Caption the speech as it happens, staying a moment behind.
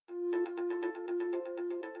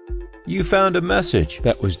you found a message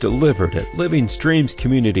that was delivered at Living Streams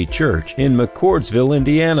Community Church in McCordsville,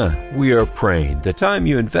 Indiana. We are praying the time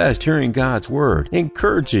you invest hearing God's Word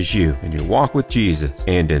encourages you in your walk with Jesus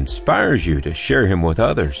and inspires you to share Him with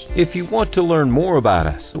others. If you want to learn more about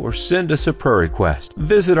us or send us a prayer request,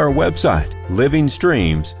 visit our website,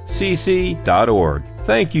 livingstreamscc.org.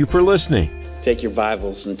 Thank you for listening. Take your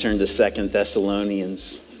Bibles and turn to 2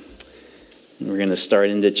 Thessalonians. We're going to start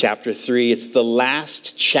into chapter 3. It's the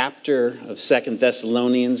last chapter of 2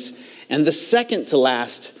 Thessalonians and the second to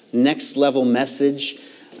last next level message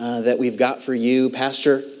that we've got for you.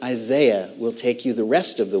 Pastor Isaiah will take you the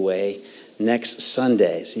rest of the way next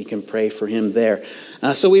Sunday, so you can pray for him there.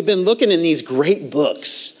 So we've been looking in these great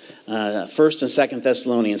books, 1st and 2nd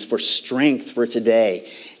Thessalonians, for strength for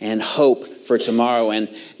today and hope for tomorrow. And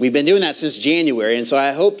we've been doing that since January. And so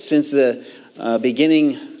I hope since the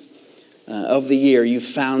beginning of the year, you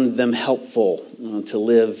found them helpful to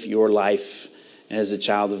live your life as a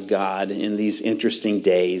child of God in these interesting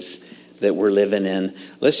days that we're living in.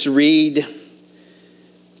 Let's read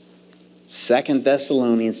 2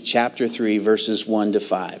 Thessalonians chapter 3, verses 1 to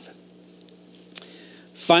 5.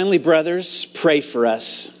 Finally, brothers, pray for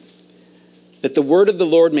us, that the word of the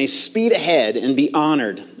Lord may speed ahead and be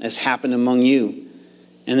honored, as happened among you,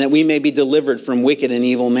 and that we may be delivered from wicked and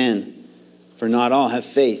evil men. For not all have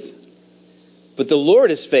faith. But the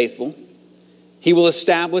Lord is faithful. He will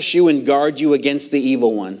establish you and guard you against the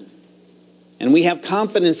evil one. And we have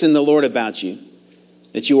confidence in the Lord about you,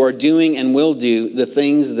 that you are doing and will do the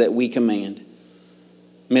things that we command.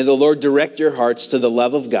 May the Lord direct your hearts to the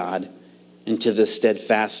love of God and to the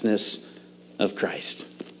steadfastness of Christ.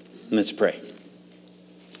 Let's pray.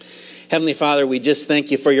 Heavenly Father, we just thank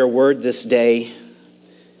you for your word this day.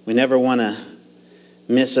 We never want to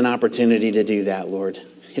miss an opportunity to do that, Lord.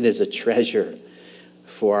 It is a treasure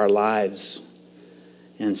for our lives.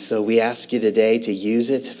 And so we ask you today to use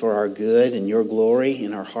it for our good and your glory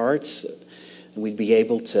in our hearts. And we'd be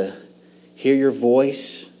able to hear your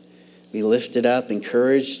voice, be lifted up,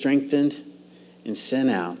 encouraged, strengthened, and sent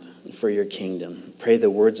out for your kingdom. Pray the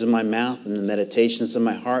words of my mouth and the meditations of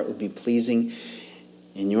my heart would be pleasing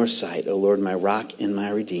in your sight, O Lord, my rock and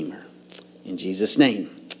my redeemer. In Jesus' name,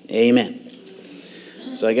 amen.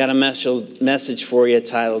 So I got a message for you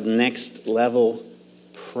titled Next Level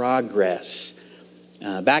Progress.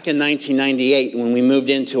 Back in 1998, when we moved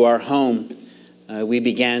into our home, we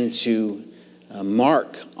began to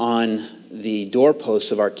mark on the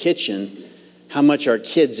doorposts of our kitchen how much our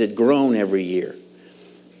kids had grown every year.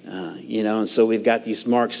 And so we've got these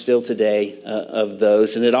marks still today of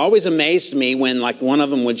those. And it always amazed me when one of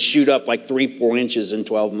them would shoot up 3-4 inches in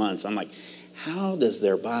 12 months. I'm like, how does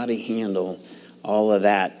their body handle all of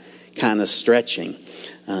that kind of stretching?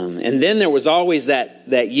 And then there was always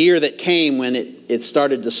that year that came when it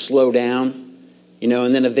started to slow down,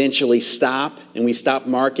 and then eventually stop, and we stopped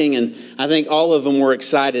marking. And I think all of them were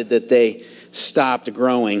excited that they stopped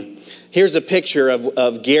growing. Here's a picture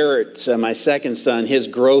of Garrett, my second son, his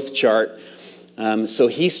growth chart. So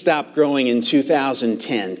he stopped growing in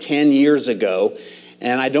 2010, 10 years ago.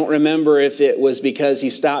 And I don't remember if it was because he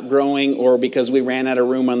stopped growing or because we ran out of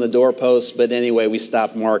room on the doorpost. But anyway, we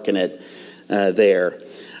stopped marking it there.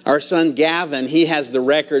 Our son Gavin, he has the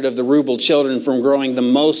record of the Rubel children from growing the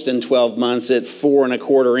most in 12 months at 4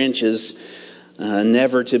 1/4 inches.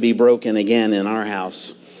 Never to be broken again in our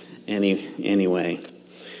house. Anyway.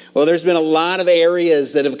 Well, there's been a lot of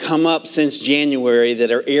areas that have come up since January that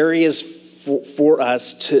are areas for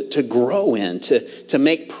us to grow in, to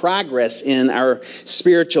make progress in our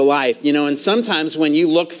spiritual life. And sometimes when you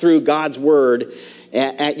look through God's Word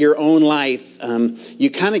at your own life, you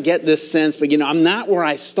kind of get this sense, but I'm not where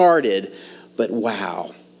I started, but wow,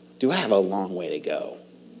 do I have a long way to go?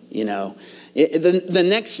 The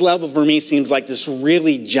next level for me seems like this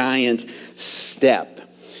really giant step.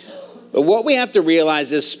 But what we have to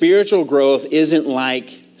realize is spiritual growth isn't like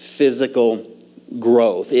physical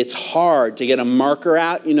growth. It's hard to get a marker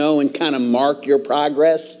out, and kind of mark your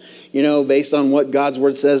progress, based on what God's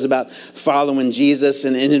Word says about following Jesus.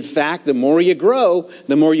 And in fact, the more you grow,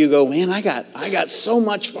 the more you go, man, I got so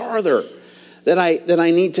much farther that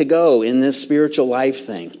I need to go in this spiritual life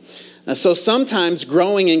thing. So sometimes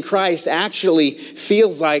growing in Christ actually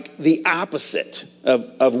feels like the opposite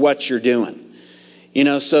of what you're doing.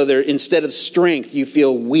 So there, instead of strength, you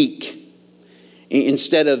feel weak.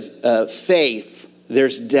 Instead of faith,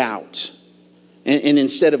 there's doubt. And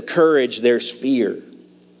instead of courage, there's fear.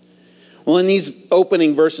 Well, in these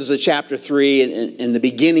opening verses of chapter 3 and the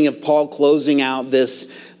beginning of Paul closing out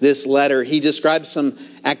this letter, he describes some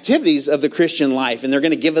activities of the Christian life. And they're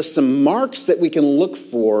going to give us some marks that we can look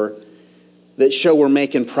for that show we're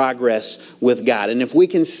making progress with God. And if we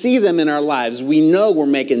can see them in our lives, we know we're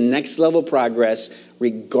making next level progress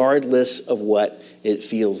regardless of what it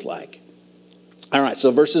feels like. All right,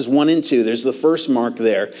 so verses 1 and 2, there's the first mark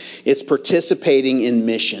there. It's participating in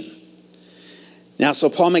mission. Now, so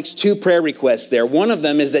Paul makes two prayer requests there. One of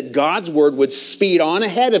them is that God's word would speed on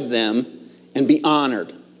ahead of them and be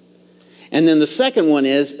honored. And then the second one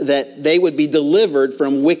is that they would be delivered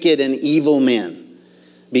from wicked and evil men,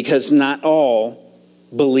 because not all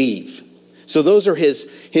believe. So those are his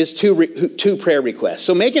two prayer requests.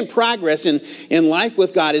 So making progress in life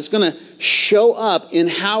with God is going to show up in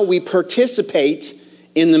how we participate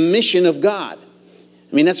in the mission of God.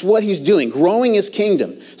 I mean, that's what he's doing, growing his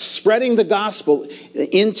kingdom, spreading the gospel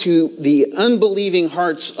into the unbelieving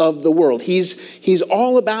hearts of the world. He's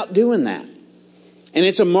all about doing that. And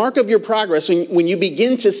it's a mark of your progress when you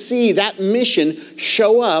begin to see that mission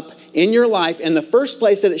show up in your life. And the first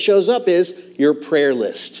place that it shows up is your prayer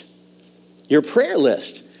list. Your prayer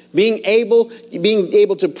list. Being able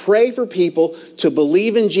to pray for people to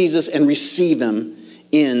believe in Jesus and receive him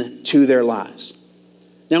into their lives.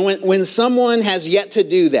 Now, when someone has yet to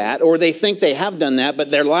do that, or they think they have done that,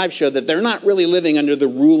 but their lives show that they're not really living under the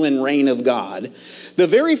rule and reign of God, the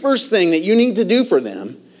very first thing that you need to do for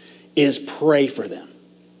them is pray for them.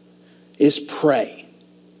 Is pray.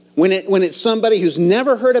 When it's somebody who's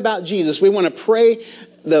never heard about Jesus, we want to pray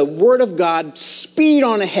the Word of God speed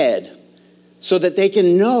on ahead so that they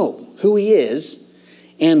can know who he is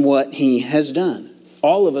and what he has done.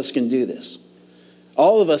 All of us can do this.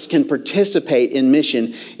 All of us can participate in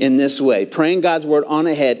mission in this way. Praying God's word on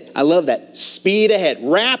ahead. I love that. Speed ahead.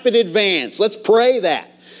 Rapid advance. Let's pray that.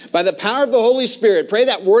 By the power of the Holy Spirit, pray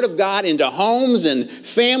that word of God into homes and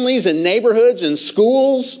families and neighborhoods and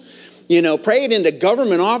schools. Pray it into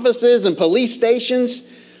government offices and police stations.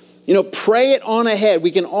 Pray it on ahead.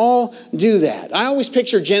 We can all do that. I always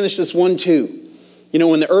picture Genesis 1:2.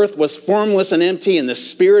 When the earth was formless and empty and the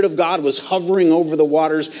Spirit of God was hovering over the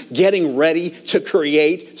waters, getting ready to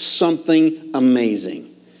create something amazing.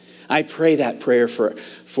 I pray that prayer for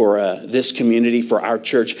this community, for our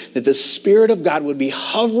church, that the Spirit of God would be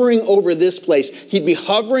hovering over this place. He'd be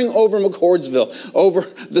hovering over McCordsville, over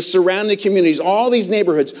the surrounding communities, all these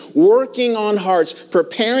neighborhoods, working on hearts,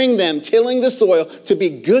 preparing them, tilling the soil to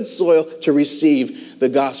be good soil to receive the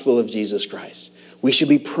gospel of Jesus Christ. We should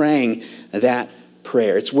be praying that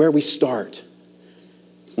prayer. It's where we start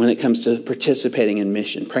when it comes to participating in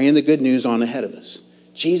mission, praying the good news on ahead of us.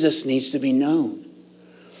 Jesus needs to be known.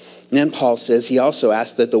 And then Paul says he also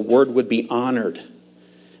asked that the word would be honored.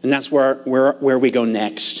 And that's where we go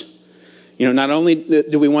next. Not only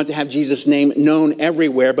do we want to have Jesus' name known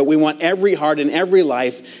everywhere, but we want every heart and every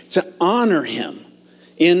life to honor him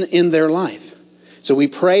in their life. So we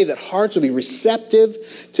pray that hearts will be receptive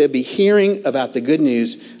to be hearing about the good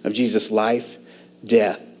news of Jesus' life,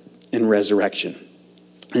 death, and resurrection.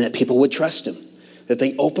 And that people would trust him. That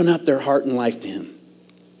they open up their heart and life to him.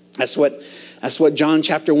 That's what John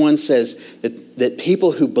chapter 1 says. That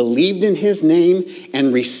people who believed in his name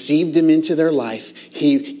and received him into their life,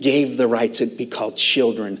 he gave the right to be called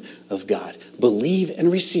children of God. Believe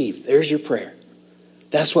and receive. There's your prayer.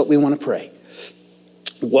 That's what we want to pray.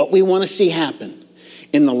 What we want to see happen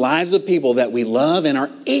in the lives of people that we love and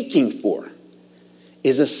are aching for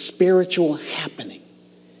is a spiritual happening.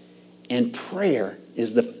 And prayer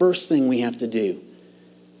is the first thing we have to do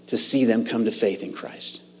to see them come to faith in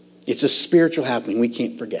Christ. It's a spiritual happening. We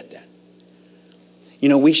can't forget that.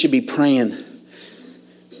 We should be praying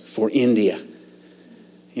for India.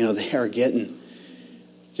 They are getting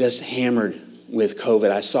just hammered with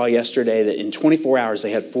COVID. I saw yesterday that in 24 hours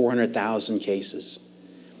they had 400,000 cases.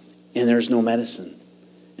 And there's no medicine.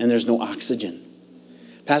 And there's no oxygen.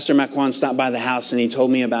 Pastor Makwan stopped by the house and he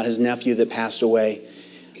told me about his nephew that passed away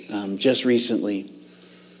just recently.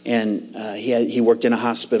 And he worked in a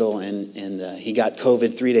hospital and he got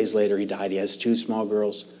COVID. 3 days later he died. He has 2 small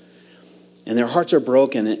girls. And their hearts are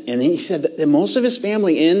broken. And he said that most of his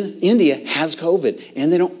family in India has COVID.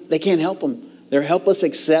 And they can't help them. They're helpless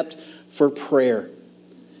except for prayer.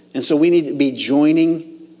 And so we need to be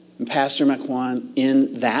joining Pastor Makwan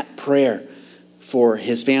in that prayer for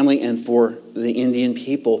his family and for the Indian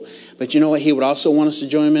people. But you know what he would also want us to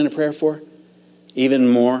join him in a prayer for? Even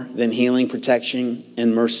more than healing, protection,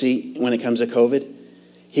 and mercy when it comes to COVID.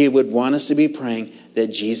 He would want us to be praying that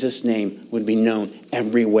Jesus' name would be known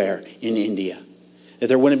everywhere in India. That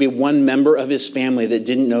there wouldn't be one member of his family that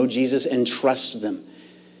didn't know Jesus and trust them.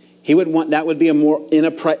 He would want that would be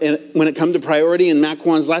when it comes to priority in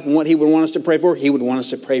Makwan's life and what he would want us to pray for. He would want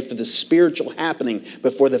us to pray for the spiritual happening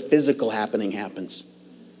before the physical happening happens.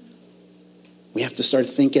 We have to start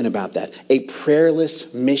thinking about that. A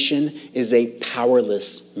prayerless mission is a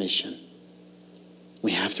powerless mission.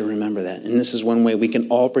 We have to remember that. And this is one way we can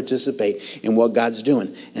all participate in what God's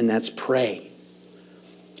doing, and that's pray.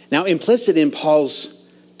 Now, implicit in Paul's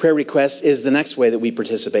prayer request is the next way that we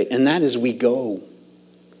participate, and that is we go.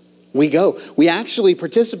 We go. We actually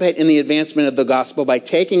participate in the advancement of the gospel by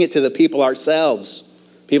taking it to the people ourselves.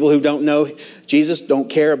 People who don't know Jesus, don't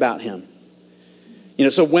care about him.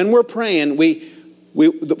 So when we're praying, we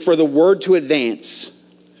for the word to advance,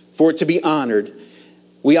 for it to be honored,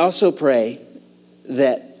 we also pray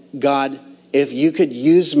that God, if you could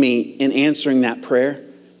use me in answering that prayer,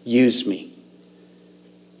 use me.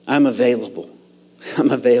 I'm available.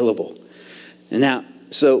 I'm available. And now,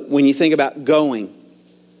 so when you think about going,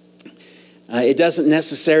 it doesn't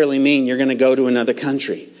necessarily mean you're going to go to another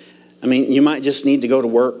country. I mean, you might just need to go to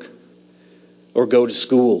work or go to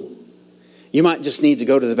school. You might just need to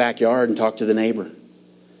go to the backyard and talk to the neighbor.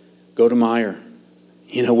 Go to Meijer.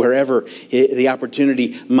 Wherever the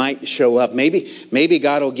opportunity might show up. Maybe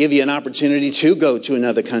God will give you an opportunity to go to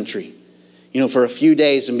another country, for a few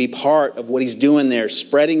days and be part of what he's doing there,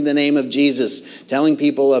 spreading the name of Jesus, telling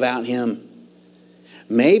people about him.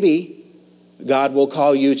 Maybe God will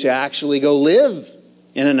call you to actually go live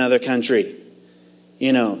in another country,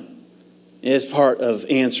 as part of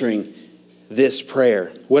answering this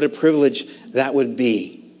prayer. What a privilege that would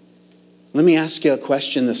be. Let me ask you a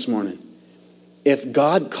question this morning. If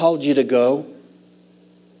God called you to go,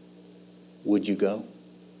 would you go?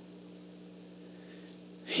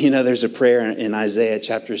 There's a prayer in Isaiah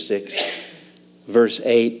chapter 6, verse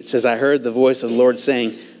 8. It says, I heard the voice of the Lord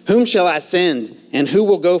saying, whom shall I send, and who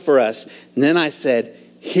will go for us? And then I said,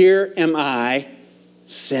 here am I,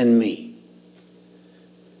 send me.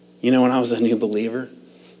 When I was a new believer,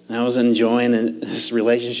 and I was enjoying this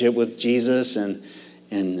relationship with Jesus, and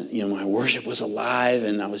my worship was alive,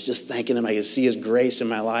 and I was just thanking him. I could see his grace in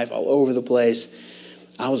my life all over the place.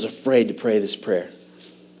 I was afraid to pray this prayer.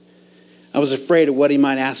 I was afraid of what he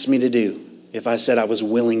might ask me to do if I said I was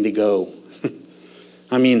willing to go.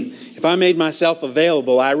 If I made myself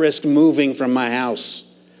available, I risked moving from my house.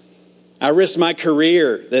 I risked my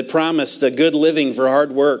career that promised a good living for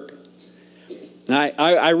hard work.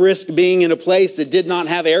 I risked being in a place that did not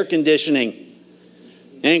have air conditioning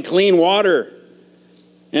and clean water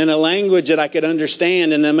and a language that I could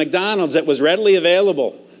understand and a McDonald's that was readily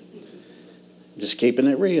available. Just keeping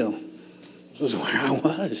it real. This is where I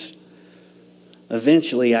was.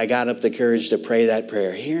 Eventually, I got up the courage to pray that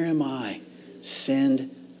prayer. Here am I.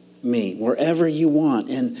 Send me. Wherever you want.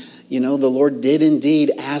 And, the Lord did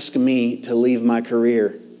indeed ask me to leave my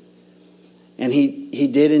career. And He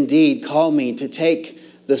did indeed call me to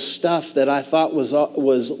take the stuff that I thought was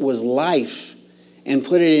life and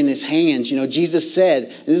put it in His hands. Jesus said,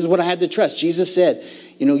 and this is what I had to trust. Jesus said,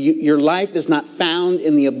 your life is not found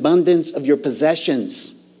in the abundance of your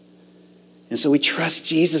possessions. And so we trust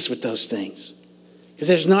Jesus with those things. Because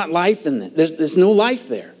there's not life in it. There's no life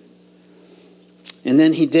there. And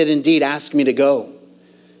then He did indeed ask me to go.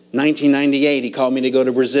 1998, He called me to go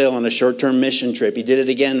to Brazil on a short-term mission trip. He did it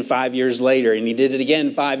again 5 years later, and He did it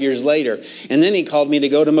again 5 years later. And then He called me to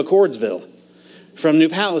go to McCordsville from New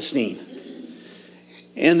Palestine.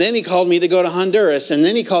 And then He called me to go to Honduras, and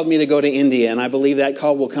then He called me to go to India. And I believe that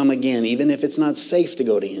call will come again, even if it's not safe to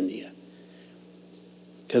go to India.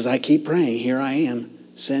 Because I keep praying, here I am,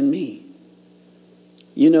 send me.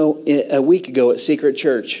 A week ago at Secret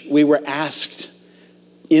Church, we were asked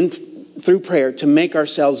through prayer to make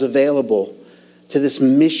ourselves available to this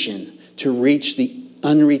mission to reach the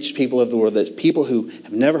unreached people of the world, that people who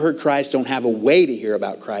have never heard Christ don't have a way to hear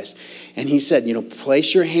about Christ. And He said,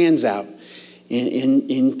 place your hands out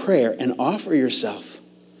in prayer and offer yourself.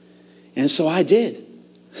 And so I did.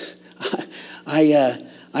 I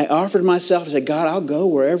offered myself and said, God, I'll go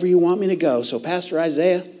wherever you want me to go. So Pastor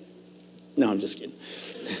Isaiah, no, I'm just kidding.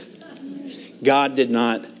 God did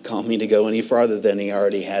not call me to go any farther than He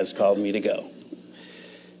already has called me to go.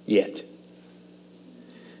 Yet.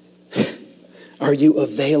 Are you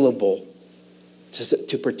available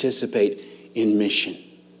to participate in mission?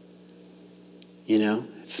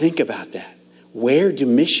 Think about that. Where do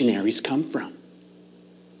missionaries come from?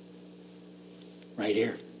 Right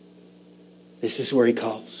here. This is where He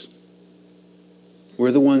calls.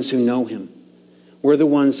 We're the ones who know Him. We're the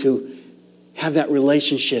ones who have that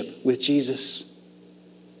relationship with Jesus.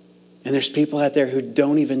 And there's people out there who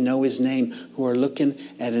don't even know His name, who are looking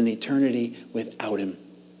at an eternity without Him.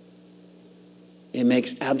 It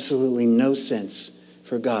makes absolutely no sense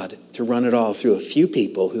for God to run it all through a few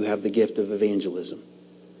people who have the gift of evangelism.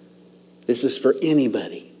 This is for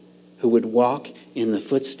anybody who would walk in the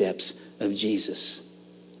footsteps of Jesus.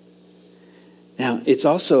 Now, it's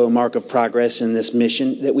also a mark of progress in this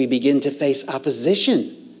mission that we begin to face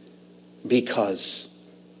opposition because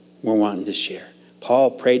we're wanting to share.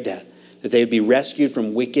 Paul prayed that they would be rescued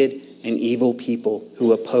from wicked and evil people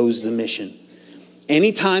who oppose the mission.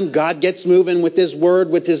 Anytime God gets moving with His word,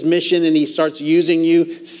 with His mission, and He starts using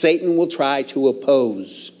you, Satan will try to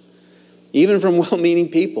oppose, even from well-meaning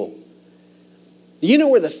people. Do you know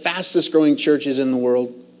where the fastest growing church is in the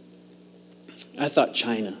world? I thought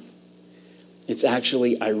China. It's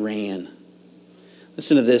actually Iran.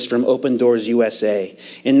 Listen to this from Open Doors USA.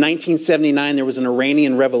 In 1979, there was an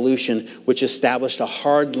Iranian revolution which established a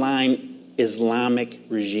hardline Islamic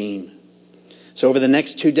regime. So over the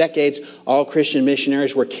next 2 decades, all Christian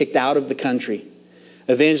missionaries were kicked out of the country.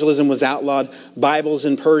 Evangelism was outlawed, Bibles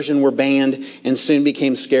in Persian were banned, and soon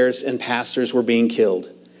became scarce, and pastors were being killed.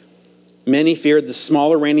 Many feared the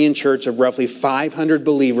small Iranian church of roughly 500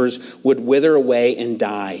 believers would wither away and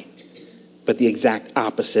die. But the exact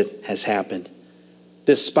opposite has happened.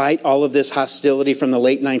 Despite all of this hostility from the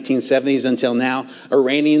late 1970s until now,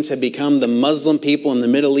 Iranians have become the Muslim people in the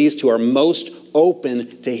Middle East who are most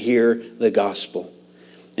open to hear the gospel.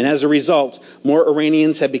 And as a result, more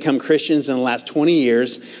Iranians have become Christians in the last 20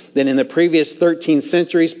 years than in the previous 13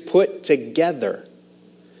 centuries put together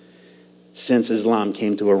since Islam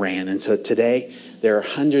came to Iran. And so today, there are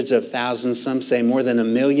hundreds of thousands, some say more than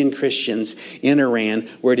 1 million Christians in Iran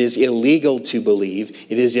where it is illegal to believe,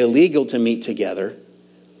 it is illegal to meet together,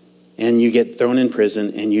 and you get thrown in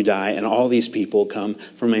prison and you die, and all these people come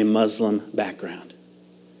from a Muslim background.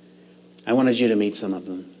 I wanted you to meet some of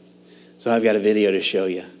them. So I've got a video to show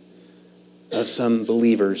you of some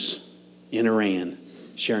believers in Iran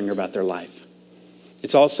sharing about their life.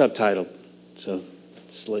 It's all subtitled, so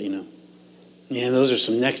just to let you know. Yeah, those are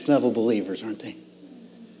some next level believers, aren't they?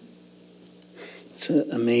 It's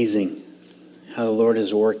amazing how the Lord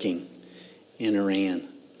is working in Iran.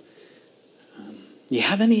 Do you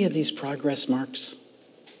have any of these progress marks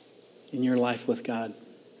in your life with God?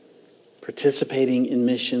 Participating in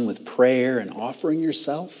mission with prayer and offering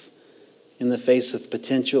yourself in the face of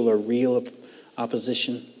potential or real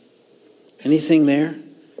opposition? Anything there?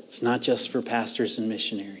 It's not just for pastors and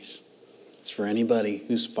missionaries. It's for anybody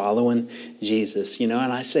who's following Jesus. You know,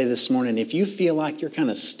 and I say this morning, if you feel like you're kind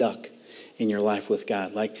of stuck in your life with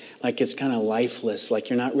God, like it's kind of lifeless, like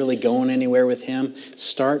you're not really going anywhere with Him,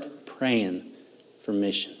 start praying for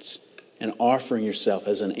missions and offering yourself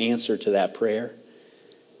as an answer to that prayer.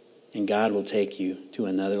 And God will take you to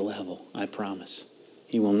another level, I promise.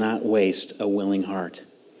 He will not waste a willing heart.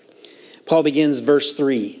 Paul begins verse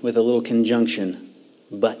 3 with a little conjunction,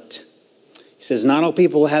 but. He says, not all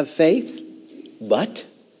people have faith, but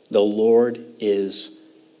the Lord is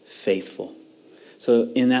faithful. So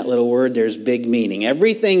in that little word, there's big meaning.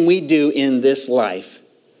 Everything we do in this life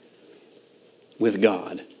with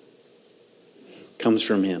God comes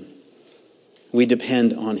from Him. We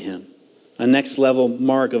depend on Him. A next level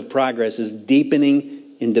mark of progress is deepening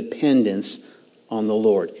in dependence on the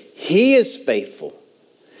Lord. He is faithful.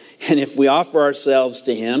 And if we offer ourselves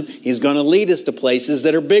to Him, He's going to lead us to places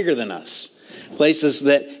that are bigger than us. Places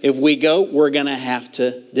that if we go, we're going to have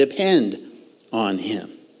to depend on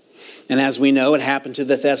Him. And as we know, it happened to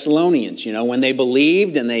the Thessalonians. You know, when they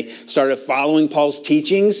believed and they started following Paul's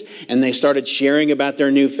teachings and they started sharing about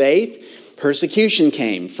their new faith, persecution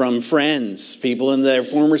came from friends, people in their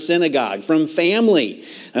former synagogue, from family,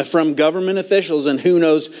 from government officials, and who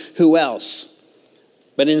knows who else.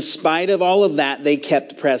 But in spite of all of that, they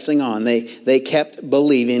kept pressing on. They kept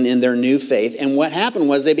believing in their new faith. And what happened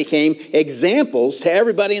was they became examples to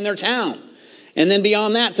everybody in their town. And then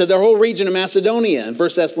beyond that, to the whole region of Macedonia. And 1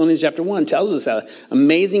 Thessalonians chapter 1 tells us an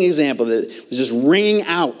amazing example that was just ringing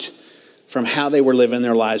out from how they were living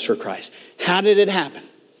their lives for Christ. How did it happen?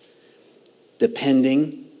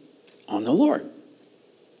 Depending on the Lord.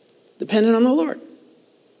 Depending on the Lord.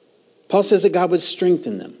 Paul says that God would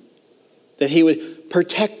strengthen them. That He would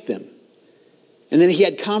protect them. And then he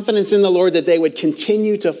had confidence in the Lord that they would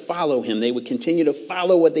continue to follow Him. They would continue to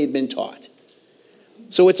follow what they'd been taught.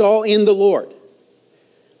 So it's all in the Lord.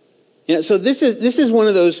 You know, so this is one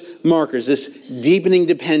of those markers, this deepening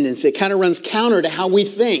dependence. It kind of runs counter to how we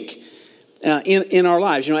think in our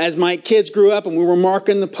lives. You know, as my kids grew up and we were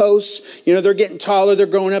marking the posts, you know, they're getting taller, they're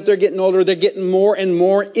growing up, they're getting older, they're getting more and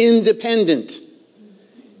more independent.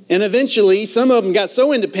 And eventually, some of them got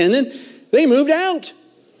so independent, they moved out.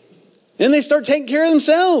 And they start taking care of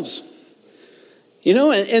themselves. You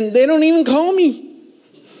know, and they don't even call me.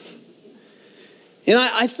 And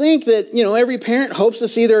I think that, every parent hopes to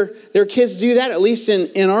see their kids do that, at least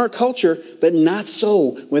in our culture, but not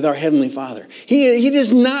so with our Heavenly Father. He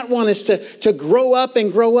does not want us to grow up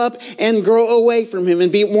and grow away from Him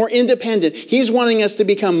and be more independent. He's wanting us to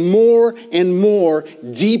become more and more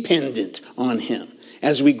dependent on Him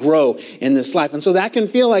as we grow in this life. And so that can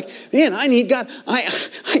feel like, man, I need God. I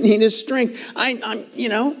need His strength.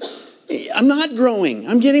 I'm not growing.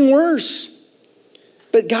 I'm getting worse.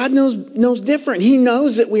 But God knows different. He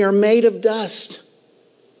knows that we are made of dust.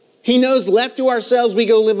 He knows left to ourselves, we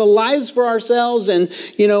go live our lives for ourselves and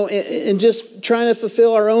just trying to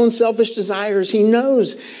fulfill our own selfish desires. He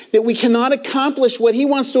knows that we cannot accomplish what He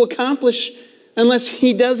wants to accomplish unless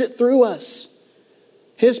He does it through us.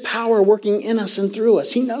 His power working in us and through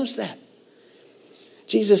us. He knows that.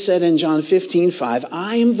 Jesus said in John 15:5,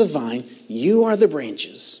 I am the vine, you are the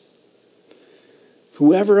branches.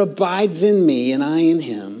 Whoever abides in me and I in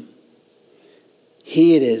him,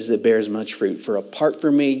 he it is that bears much fruit. For apart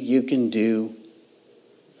from me, you can do...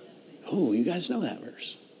 Oh, you guys know that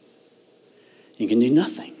verse. You can do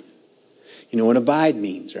nothing. You know what abide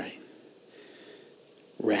means, right?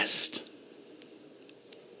 Rest.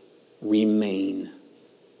 Remain.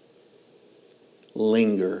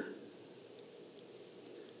 Linger.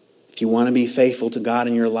 If you want to be faithful to God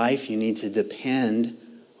in your life, you need to depend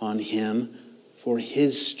on Him for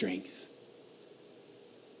His strength.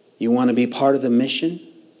 You want to be part of the mission?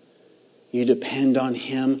 You depend on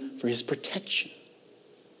Him for His protection.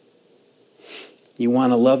 You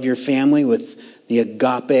want to love your family with the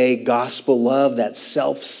agape gospel love, that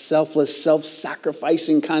selfless,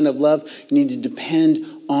 self-sacrificing kind of love. You need to depend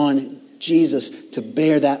on Jesus to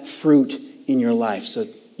bear that fruit in your life so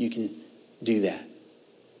you can do that.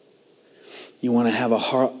 You want to have a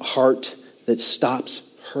heart that stops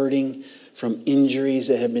hurting from injuries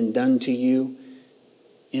that have been done to you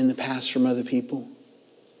in the past from other people.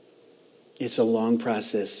 It's a long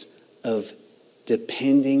process of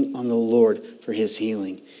depending on the Lord for His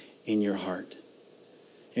healing in your heart.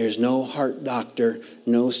 There's no heart doctor,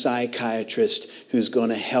 no psychiatrist who's going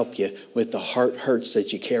to help you with the heart hurts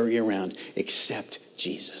that you carry around except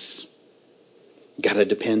Jesus. You've got to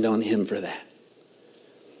depend on Him for that.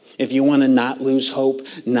 If you want to not lose hope,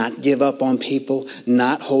 not give up on people,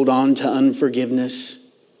 not hold on to unforgiveness,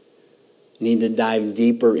 you need to dive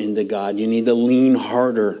deeper into God. You need to lean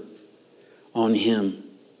harder on Him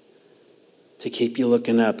to keep you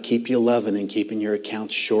looking up, keep you loving, and keeping your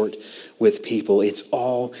accounts short with people. It's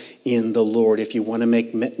all in the Lord. If you want to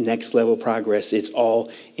make next level progress, it's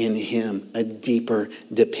all in Him. A deeper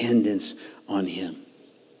dependence on Him.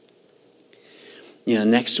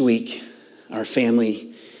 Next week, our family...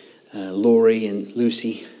 Lori and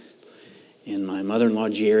Lucy and my mother-in-law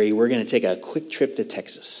Jerry, we're going to take a quick trip to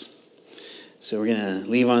Texas. So we're going to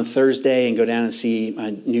leave on Thursday and go down and see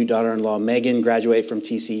my new daughter-in-law Megan graduate from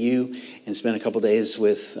TCU and spend a couple days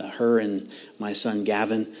with her and my son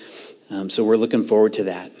Gavin. So we're looking forward to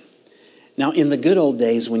that. Now, in the good old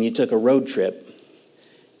days when you took a road trip,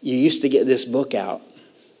 you used to get this book out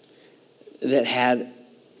that had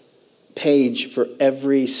page for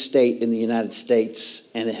every state in the United States,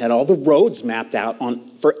 and it had all the roads mapped out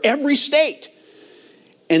for every state.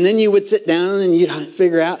 And then you would sit down and you'd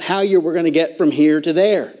figure out how you were going to get from here to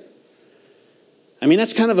there. I mean,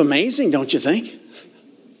 that's kind of amazing, don't you think?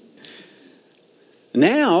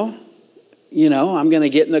 Now, I'm going to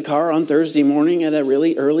get in the car on Thursday morning at a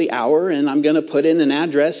really early hour, and I'm going to put in an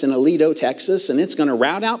address in Aledo, Texas, and it's going to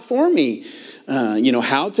route out for me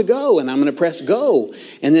how to go, and I'm going to press go.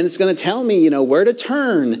 And then it's going to tell me, where to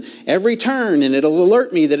turn, every turn, and it'll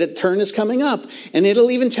alert me that a turn is coming up. And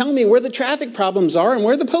it'll even tell me where the traffic problems are and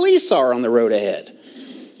where the police are on the road ahead.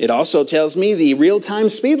 It also tells me the real-time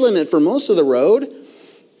speed limit for most of the road.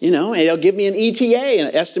 It'll give me an ETA,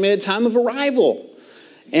 an estimated time of arrival.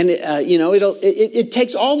 And, it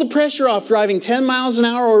takes all the pressure off driving 10 miles an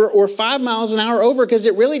hour or 5 miles an hour over, because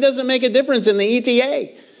it really doesn't make a difference in the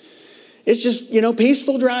ETA. It's just,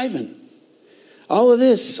 peaceful driving. All of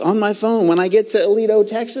this on my phone. When I get to Aledo,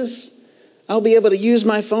 Texas, I'll be able to use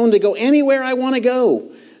my phone to go anywhere I want to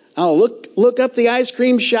go. I'll look up the ice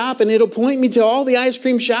cream shop, and it'll point me to all the ice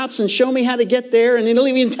cream shops and show me how to get there, and it'll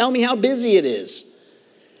even tell me how busy it is.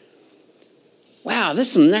 Wow, this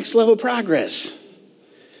is some next level progress.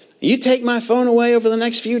 You take my phone away over the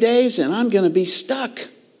next few days, and I'm going to be stuck.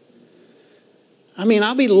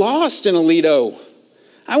 I'll be lost in Aledo.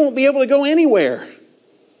 I won't be able to go anywhere.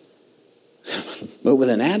 But with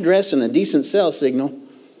an address and a decent cell signal,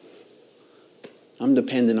 I'm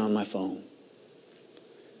dependent on my phone.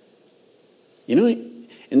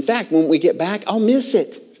 In fact, when we get back, I'll miss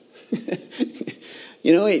it.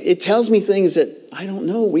 It tells me things that I don't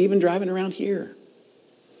know. We even driving around here.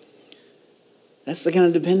 That's the kind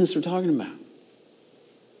of dependence we're talking about.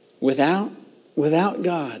 Without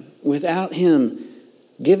God, without Him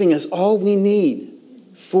giving us all we need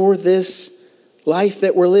for this life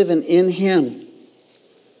that we're living in Him,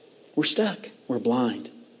 we're stuck. We're blind.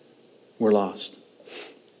 We're lost.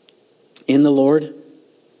 In the Lord,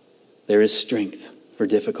 there is strength for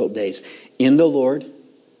difficult days. In the Lord,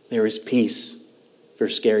 there is peace for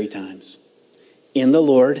scary times. In the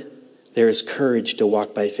Lord, there is courage to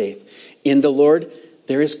walk by faith. In the Lord,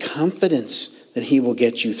 there is confidence that He will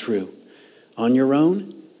get you through. On your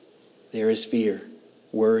own, there is fear,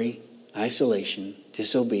 worry, isolation,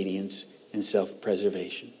 disobedience, and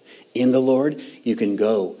self-preservation. In the Lord, you can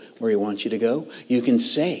go where He wants you to go. You can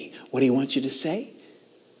say what He wants you to say.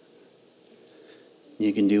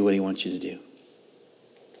 You can do what He wants you to do.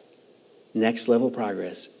 Next level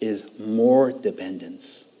progress is more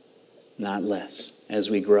dependence, not less, as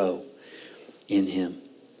we grow in Him.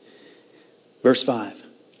 Verse 5.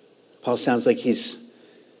 Paul sounds like he's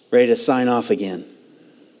ready to sign off again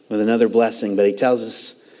with another blessing, but he tells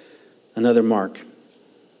us another mark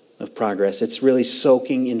of progress. It's really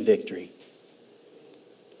soaking in victory.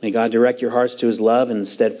 May God direct your hearts to His love and the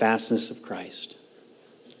steadfastness of Christ.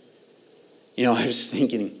 You know, I was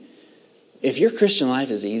thinking, if your Christian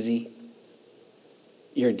life is easy,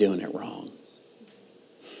 you're doing it wrong.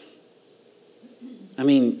 I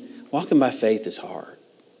mean, walking by faith is hard.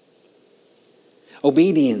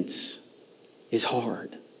 Obedience is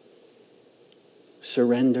hard.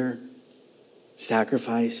 Surrender,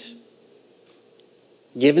 sacrifice,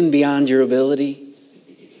 giving beyond your ability,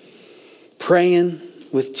 praying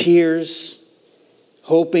with tears,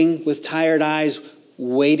 hoping with tired eyes,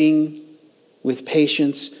 waiting with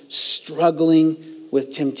patience, struggling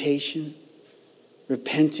with temptation,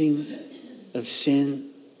 repenting of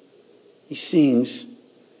sin. These things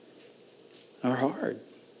are hard.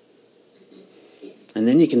 And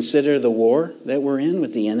then you consider the war that we're in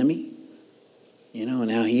with the enemy,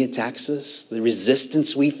 and how he attacks us, the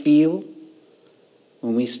resistance we feel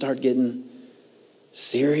when we start getting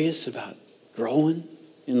serious about growing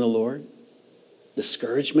in the Lord.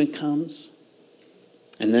 Discouragement comes.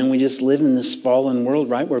 And then we just live in this fallen world,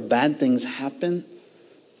 right, where bad things happen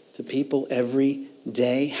to people every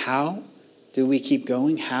day. How do we keep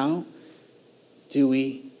going? How do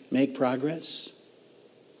we make progress?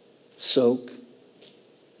 Soak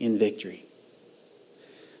in victory.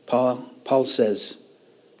 Paul says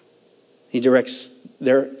he asks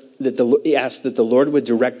that the Lord would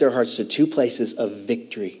direct their hearts to two places of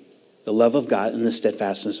victory: the love of God and the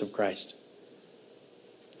steadfastness of Christ.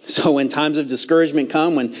 So when times of discouragement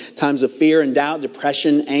come, when times of fear and doubt,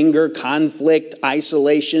 depression, anger, conflict,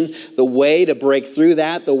 isolation, the way to break through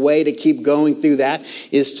that, the way to keep going through that,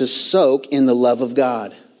 is to soak in the love of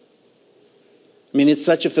God. I mean, it's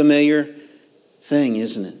such a familiar thing,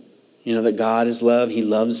 isn't it? That God is love. He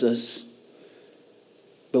loves us.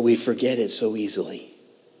 But we forget it so easily.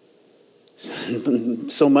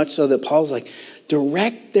 So much so that Paul's like,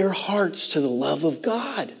 direct their hearts to the love of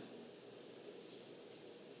God.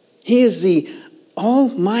 He is the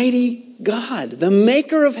Almighty God, the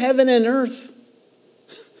maker of heaven and earth.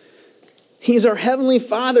 He's our Heavenly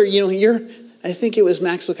Father. I think it was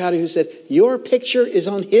Max Lucado who said, your picture is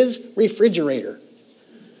on His refrigerator.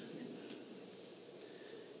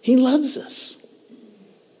 He loves us.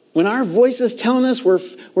 When our voice is telling us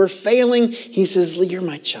we're failing, He says, you're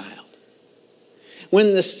my child.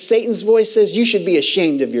 When Satan's voice says, you should be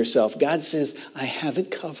ashamed of yourself, God says, I have it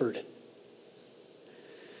covered.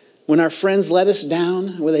 When our friends let us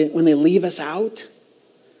down, when they leave us out,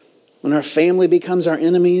 when our family becomes our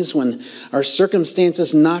enemies, when our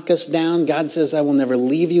circumstances knock us down, God says, I will never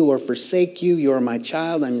leave you or forsake you. You are my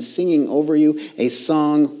child. I'm singing over you a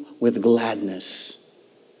song with gladness.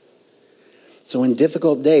 So in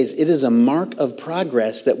difficult days, it is a mark of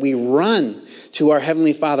progress that we run to our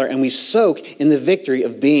Heavenly Father and we soak in the victory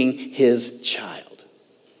of being His child.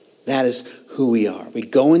 That is who we are. We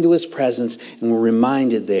go into His presence and we're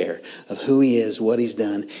reminded there of who He is, what He's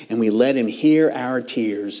done, and we let Him hear our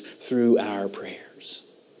tears through our prayers.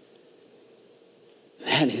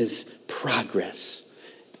 That is progress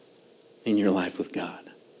in your life with God.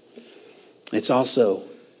 It's also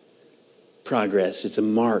progress. It's a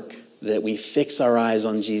mark that we fix our eyes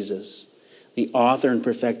on Jesus, the author and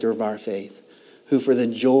perfecter of our faith, who for the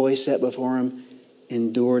joy set before Him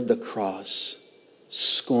endured the cross,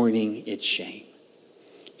 scorning its shame.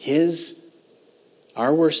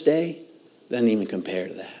 Our worst day doesn't even compare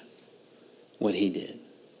to that, what He did.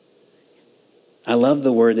 I love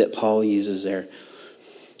the word that Paul uses there,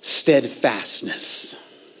 steadfastness.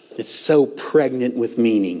 It's so pregnant with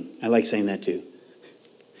meaning. I like saying that too.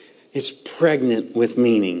 It's pregnant with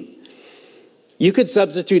meaning. You could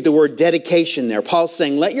substitute the word dedication there. Paul's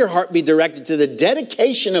saying, let your heart be directed to the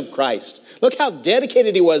dedication of Christ. Look how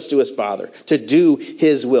dedicated he was to his Father, to do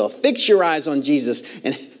his will. Fix your eyes on Jesus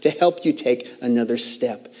and to help you take another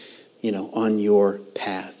step, on your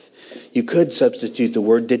path. You could substitute the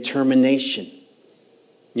word determination.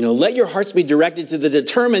 Let your hearts be directed to the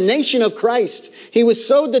determination of Christ. He was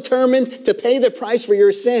so determined to pay the price for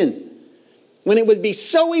your sin, when it would be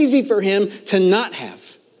so easy for him to not have.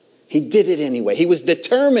 He did it anyway. He was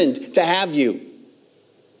determined to have you.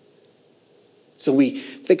 So we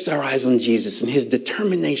fix our eyes on Jesus and his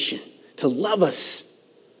determination to love us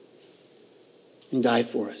and die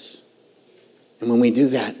for us. And when we do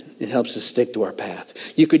that, it helps us stick to our path.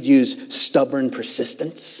 You could use stubborn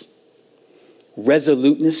persistence,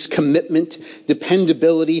 resoluteness, commitment,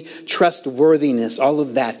 dependability, trustworthiness. All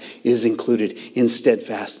of that is included in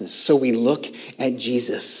steadfastness. So we look at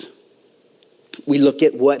Jesus. We look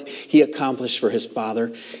at what he accomplished for his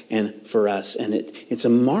Father and for us. And it's a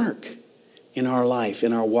mark in our life,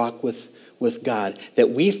 in our walk with God, that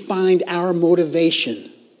we find our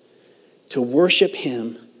motivation to worship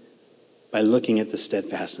him by looking at the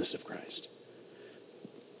steadfastness of Christ.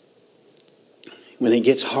 When it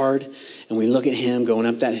gets hard and we look at him going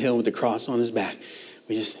up that hill with the cross on his back,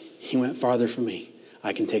 he went farther for me.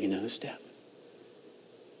 I can take another step.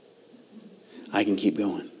 I can keep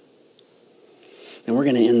going. And we're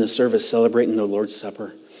going to end the service celebrating the Lord's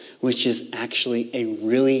Supper, which is actually a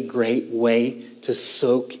really great way to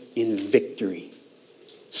soak in victory.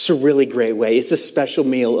 It's a really great way. It's a special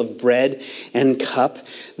meal of bread and cup,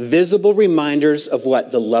 visible reminders of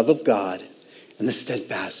what? The love of God and the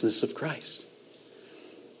steadfastness of Christ.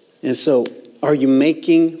 And so, are you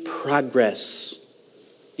making progress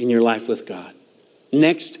in your life with God?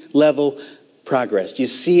 Next level progress. Do you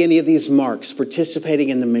see any of these marks? Participating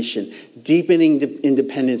in the mission, deepening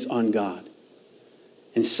independence on God,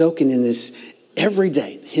 and soaking in this every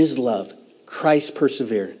day, his love, Christ's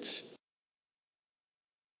perseverance.